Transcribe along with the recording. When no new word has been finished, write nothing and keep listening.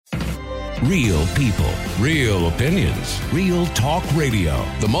Real people, real opinions, real talk radio.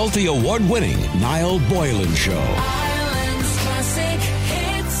 The multi-award-winning Niall Boylan Show. Ireland's classic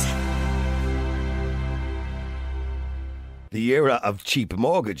hits. The era of cheap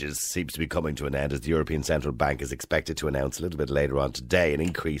mortgages seems to be coming to an end, as the European Central Bank is expected to announce a little bit later on today an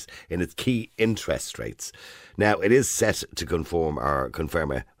increase in its key interest rates. Now, it is set to confirm a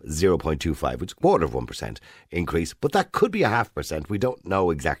 0.25, which is a quarter of 1% increase, but that could be a 0.5%. We don't know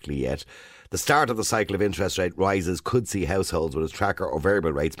exactly yet. The start of the cycle of interest rate rises could see households with a tracker or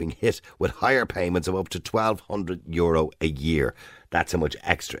variable rates being hit with higher payments of up to €1,200 a year. That's how much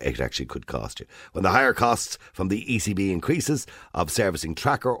extra it actually could cost you. When the higher costs from the ECB increases of servicing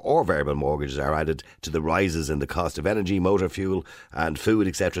tracker or variable mortgages are added to the rises in the cost of energy, motor fuel and food,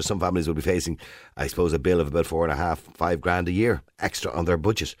 etc., some families will be facing, I suppose, a bill of about £4,500 a year extra on their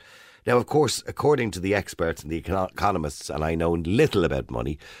budget. Now, of course, according to the experts and the economists, and I know little about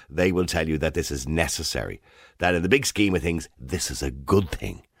money, they will tell you that this is necessary. That in the big scheme of things, this is a good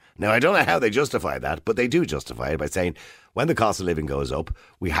thing. Now, I don't know how they justify that, but they do justify it by saying when the cost of living goes up,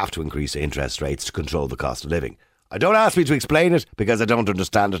 we have to increase interest rates to control the cost of living. I don't ask me to explain it because I don't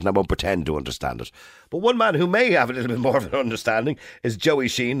understand it and I won't pretend to understand it. But one man who may have a little bit more of an understanding is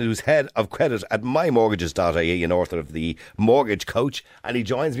Sheahan, who's head of credit at MyMortgages.ie and author of The Mortgage Coach. And he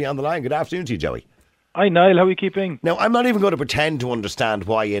joins me on the line. Good afternoon to you, Joey. Hi Niall, how are you keeping? Now, I'm not even going to pretend to understand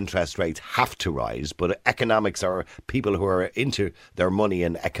why interest rates have to rise, but economics or people who are into their money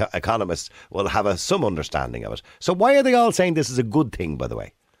and economists will have some understanding of it. So why are they all saying this is a good thing, by the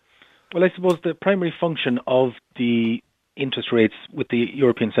way? Well, I suppose the primary function of the interest rates with the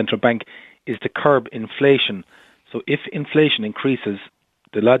European Central Bank is to curb inflation. So if inflation increases,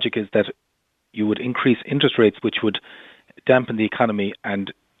 the logic is that you would increase interest rates, which would dampen the economy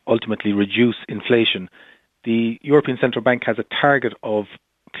and ultimately reduce inflation. The European Central Bank has a target of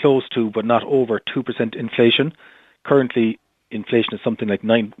close to, but not over, 2% inflation. Currently, inflation is something like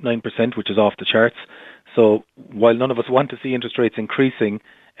 9%, which is off the charts. So while none of us want to see interest rates increasing,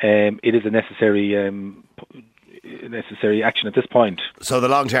 it is a necessary action at this point. So the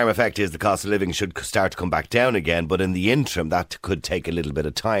long-term effect is the cost of living should start to come back down again, but in the interim, that could take a little bit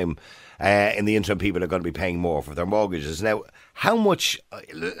of time. In the interim, people are going to be paying more for their mortgages. Now, how much?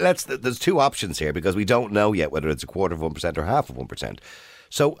 There's two options here because we don't know yet whether it's a quarter of 1% or half of 1%.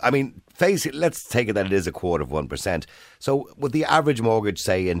 So, I mean, let's take it that it is a quarter of 1%. So, with the average mortgage,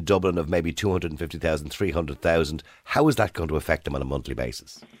 say, in Dublin of maybe 250,000, 300,000, how is that going to affect them on a monthly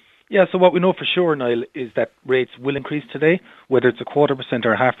basis? Yeah, so what we know for sure, Niall, is that rates will increase today. Whether it's a 0.25%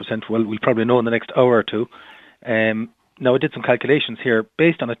 or a 0.5%, well, we'll probably know in the next hour or two. Now, I did some calculations here.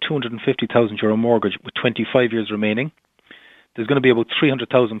 Based on a €250,000 mortgage with 25 years remaining, there's going to be about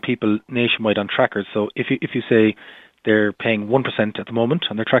 300,000 people nationwide on trackers. So if you say they're paying 1% at the moment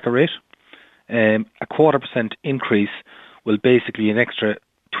on their tracker rate, a 0.25% increase will basically an extra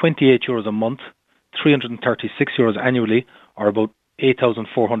 €28 a month, €336 annually, or about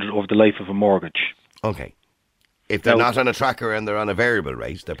 8,400 over the life of a mortgage. Okay. If they're not on a tracker and they're on a variable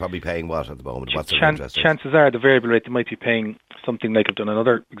rate, they're probably paying what at the moment? What's their interest rate? Chances are the variable rate, they might be paying something like, I've done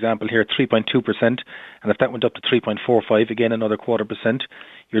another example here, 3.2%. And if that went up to 3.45, again, another 0.25%,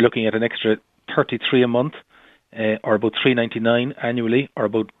 you're looking at an extra 33 a month, or about 399 annually, or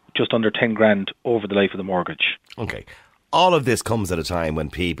about just under 10 grand over the life of the mortgage. Okay. All of this comes at a time when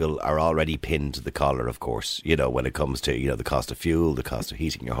people are already pinned to the collar, of course, when it comes to, the cost of fuel, the cost of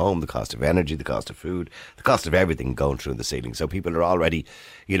heating your home, the cost of energy, the cost of food, the cost of everything going through the ceiling. So people are already,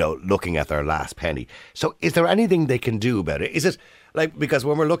 looking at their last penny. So is there anything they can do about it? Is it because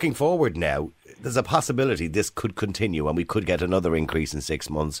when we're looking forward now, there's a possibility this could continue and we could get another increase in 6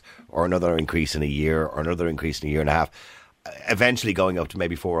 months or another increase in a year or another increase in a year and a half, eventually going up to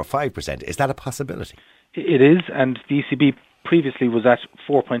maybe 4 or 5%. Is that a possibility? It is, and the ECB previously was at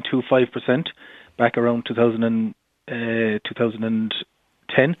 4.25% back around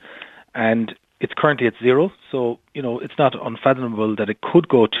 2010, and it's currently at 0. So, it's not unfathomable that it could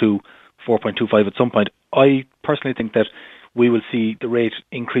go to 4.25 at some point. I personally think that we will see the rate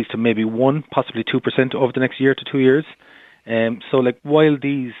increase to maybe 1, possibly 2% over the next year to 2 years. So, while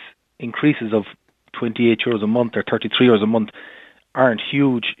these increases of €28 a month or €33 a month aren't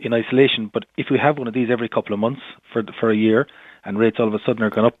huge in isolation, but if we have one of these every couple of months for a year and rates all of a sudden are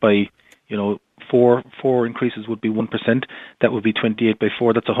gone up by, four increases would be 1%, that would be 28 by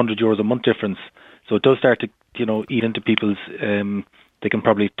 4, that's €100 a month difference. So it does start to, eat into people's, they can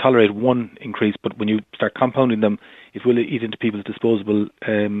probably tolerate one increase, but when you start compounding them, it will eat into people's disposable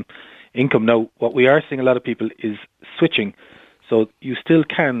income. Now, what we are seeing a lot of people is switching. So you still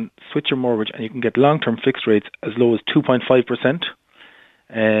can switch your mortgage and you can get long-term fixed rates as low as 2.5%.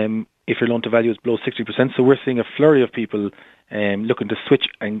 if your loan to value is below 60%. So we're seeing a flurry of people looking to switch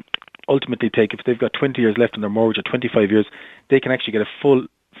and ultimately take, if they've got 20 years left on their mortgage or 25 years, they can actually get a full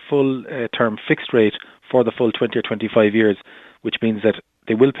term fixed rate for the full 20 or 25 years, which means that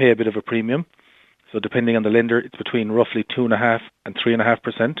they will pay a bit of a premium. So depending on the lender, it's between roughly 2.5% and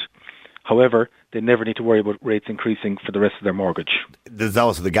 3.5%. However, they never need to worry about rates increasing for the rest of their mortgage. There's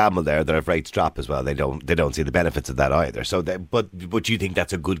also the gamble there that if rates drop as well, they don't see the benefits of that either. So, but you think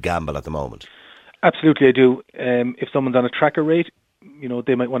that's a good gamble at the moment? Absolutely, I do. If someone's on a tracker rate,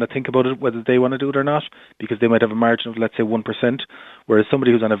 they might want to think about it, whether they want to do it or not, because they might have a margin of, let's say, 1%, whereas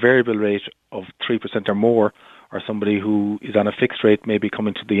somebody who's on a variable rate of 3% or more, or somebody who is on a fixed rate maybe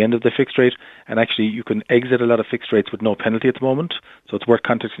coming to the end of the fixed rate, and actually you can exit a lot of fixed rates with no penalty at the moment, so it's worth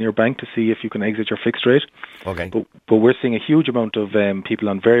contacting your bank to see if you can exit your fixed rate. Okay. But we're seeing a huge amount of people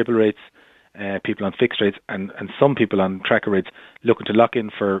on variable rates, people on fixed rates, and some people on tracker rates looking to lock in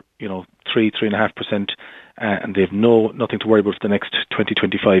for 3.5%, and they have nothing to worry about for the next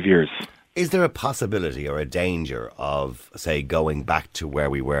 20-25 years. Is there a possibility or a danger of, say, going back to where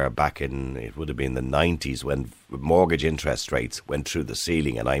we were back in, it would have been the 90s, when mortgage interest rates went through the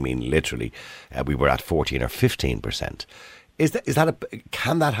ceiling, and I mean literally, we were at 14 or 15%.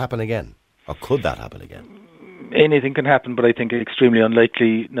 Can that happen again? Or could that happen again? Anything can happen, but I think it's extremely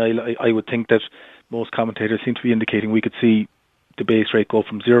unlikely, Niall. I would think that most commentators seem to be indicating we could see the base rate go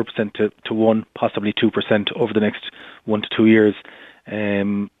from 0% to 1%, possibly 2% over the next 1 to 2 years.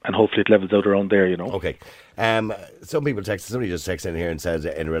 And hopefully it levels out around there, Okay. Somebody just texted in here and said,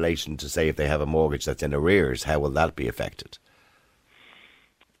 in relation to, say, if they have a mortgage that's in arrears, how will that be affected?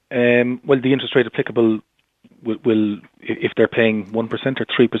 Well, the interest rate applicable will if they're paying 1% or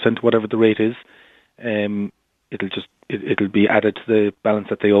 3%, whatever the rate is, it'll be added to the balance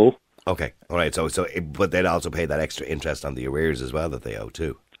that they owe. Okay, all right. But they'd also pay that extra interest on the arrears as well that they owe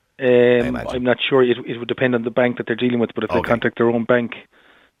too. I'm not sure. It would depend on the bank that they're dealing with, but if they contact their own bank,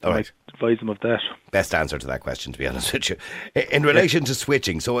 I might advise them of that. Best answer to that question, to be honest with you. In relation to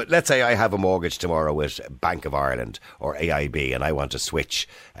switching, so let's say I have a mortgage tomorrow with Bank of Ireland or AIB, and I want to switch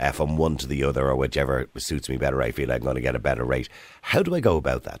from one to the other, or whichever suits me better. I feel I'm going to get a better rate. How do I go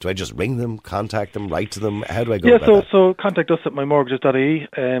about that? Do I just ring them, contact them, write to them? How do I go about that? So contact us at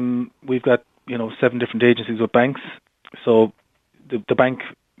MyMortgages.ie. We've got 7 different agencies with banks. So the bank,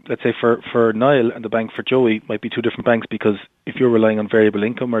 let's say for Niall, and the bank for Joey might be 2 different banks, because if you're relying on variable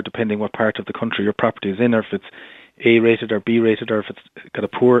income, or depending what part of the country your property is in, or if it's A rated or B rated, or if it's got a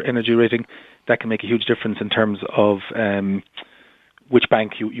poor energy rating, that can make a huge difference in terms of which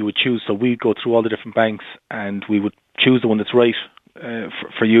bank you would choose. So we go through all the different banks, and we would choose the one that's right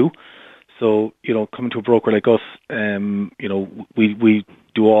for you. So coming to a broker like us, we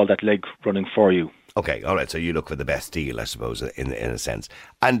do all that leg running for you. Okay, all right. So you look for the best deal, I suppose, in a sense.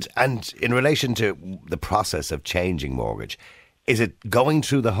 And in relation to the process of changing mortgage, is it going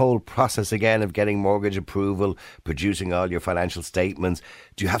through the whole process again of getting mortgage approval, producing all your financial statements?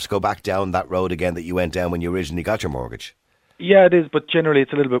 Do you have to go back down that road again that you went down when you originally got your mortgage? Yeah, it is, but generally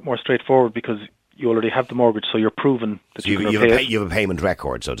it's a little bit more straightforward, because you already have the mortgage, so you're proven that you can repay it. You have a payment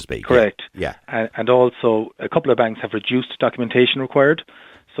record, so to speak. Correct. Yeah. And also, a couple of banks have reduced documentation required,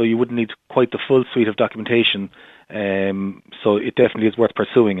 so you wouldn't need quite the full suite of documentation. So it definitely is worth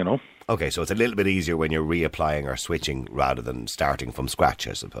pursuing, Okay, so it's a little bit easier when you're reapplying or switching rather than starting from scratch,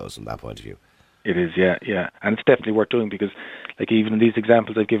 I suppose, from that point of view. It is, yeah. And it's definitely worth doing, because, like, even in these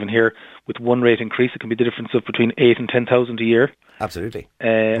examples I've given here, with one rate increase, it can be the difference of between 8,000 and 10,000 a year. Absolutely.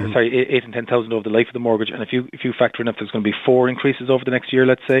 8,000 and 10,000 over the life of the mortgage. And if you factor in if there's going to be 4 increases over the next year,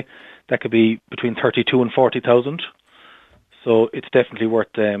 let's say, that could be between 32,000 and 40,000. So it's definitely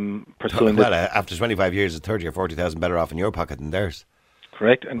worth pursuing. Well, after 25 years, it's 30 or 40,000 better off in your pocket than theirs.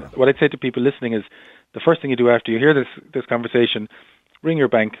 Correct. And what I'd say to people listening is, the first thing you do after you hear this conversation, ring your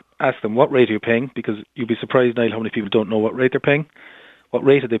bank, ask them what rate are you paying, because you'd be surprised, Niall, how many people don't know what rate they're paying. What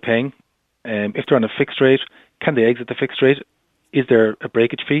rate are they paying? If they're on a fixed rate, can they exit the fixed rate? Is there a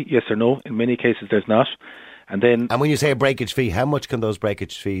breakage fee? Yes or no? In many cases, there's not. And when you say a breakage fee, how much can those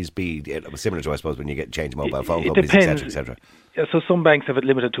breakage fees be? Similar to, I suppose, when you change mobile phone companies, depends, etc. Yeah, so some banks have it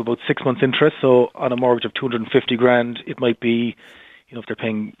limited to about 6 months interest. So on a mortgage of 250 grand, it might be, if they're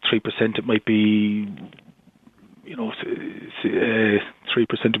paying 3%, it might be, 3%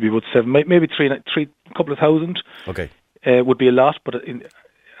 would be about 7, maybe three couple of thousand. Okay, would be a lot, but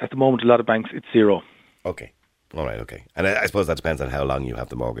at the moment, a lot of banks it's 0. Okay. All right, okay. And I suppose that depends on how long you have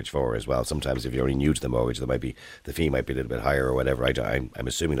the mortgage for as well. Sometimes if you're only new to the mortgage, the fee might be a little bit higher or whatever. I'm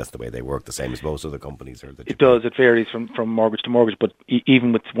assuming that's the way they work, the same as most other companies. It does. It varies from mortgage to mortgage, but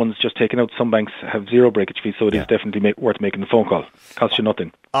even with ones just taken out, some banks have zero breakage fees, so it is definitely worth making the phone call. Costs you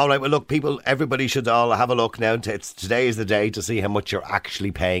nothing. All right, well, look, everybody should all have a look now. Today is the day to see how much you're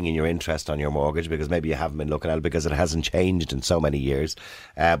actually paying in your interest on your mortgage, because maybe you haven't been looking at it because it hasn't changed in so many years.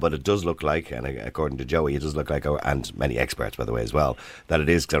 But it does look like, and according to Joey, it does look like, and many experts, by the way, as well, that it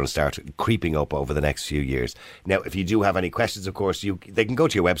is going to start creeping up over the next few years. Now, if you do have any questions, of course, they can go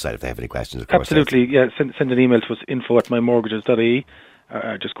to your website if they have any questions, of course. Absolutely, yeah. Send an email to us, info@MyMortgages.ie.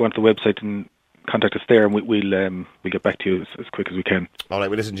 Just go onto the website and contact us there, and we'll get back to you as quick as we can. All right,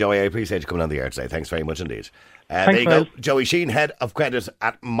 well, listen, Joey, I appreciate you coming on the air today. Thanks very much indeed. Thanks, there you Niall. go. Joey Sheahan, Head of Credit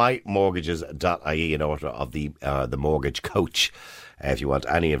at MyMortgages.ie, in order of the Mortgage Coach. If you want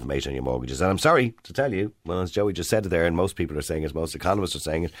any information on your mortgages. And I'm sorry to tell you, well, as Joey just said it there, and most people are saying it, most economists are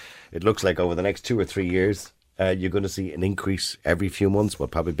saying it looks like over the next 2 or 3 years, you're going to see an increase every few months, well,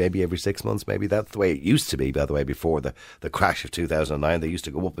 probably maybe every 6 months, maybe. That's the way it used to be, by the way, before the crash of 2009. They used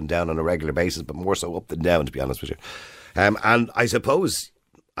to go up and down on a regular basis, but more so up than down, to be honest with you. And I suppose,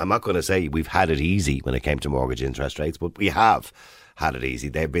 I'm not going to say we've had it easy when it came to mortgage interest rates, but we have had it easy.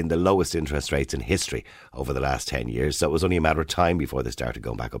 They've been the lowest interest rates in history over the last 10 years, so it was only a matter of time before they started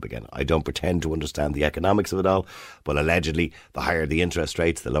going back up again. I don't pretend to understand the economics of it all, but allegedly, the higher the interest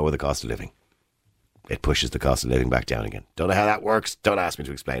rates, the lower the cost of living. It pushes the cost of living back down again. Don't know how that works. Don't ask me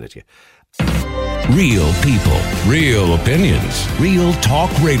to explain it to you. Real people, real opinions, real talk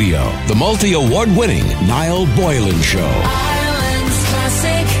radio. The multi-award winning Niall Boylan Show. Ireland's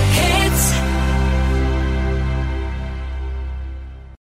classic